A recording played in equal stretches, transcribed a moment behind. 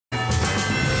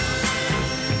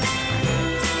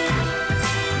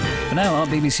For now on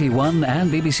BBC One and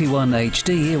BBC One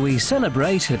HD, we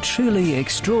celebrate a truly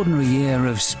extraordinary year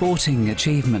of sporting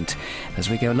achievement as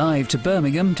we go live to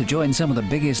Birmingham to join some of the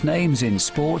biggest names in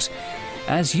sport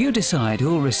as you decide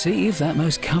who'll receive that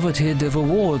most coveted of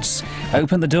awards.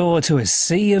 Open the door to a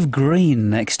sea of green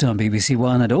next on BBC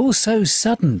One, and also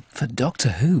sudden for Doctor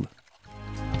Who.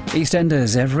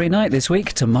 EastEnders every night this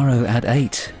week, tomorrow at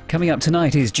 8. Coming up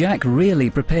tonight, is Jack really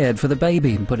prepared for the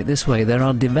baby? Put it this way, there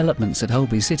are developments at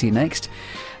Holby City next.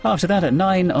 After that at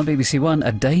 9 on BBC One,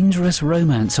 a dangerous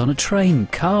romance on a train.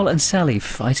 Carl and Sally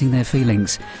fighting their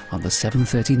feelings on the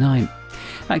 7:39.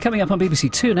 And coming up on BBC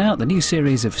Two now, the new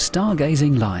series of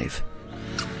Stargazing Live.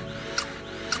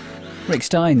 Rick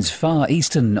Stein's Far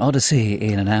Eastern Odyssey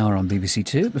in an hour on BBC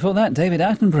Two. Before that, David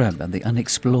Attenborough and the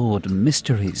unexplored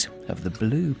mysteries of the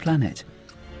Blue Planet.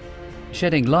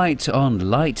 Shedding light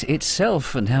on light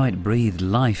itself and how it breathed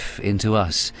life into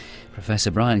us.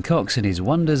 Professor Brian Cox and his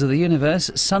Wonders of the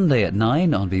Universe, Sunday at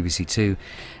 9 on BBC Two.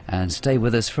 And stay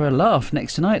with us for a laugh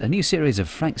next tonight, a new series of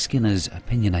Frank Skinner's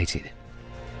Opinionated.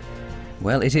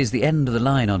 Well, it is the end of the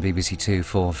line on BBC Two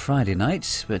for Friday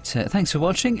night, but thanks for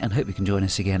watching and hope you can join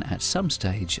us again at some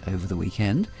stage over the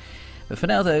weekend. But for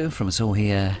now, though, from us all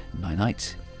here,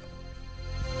 night-night.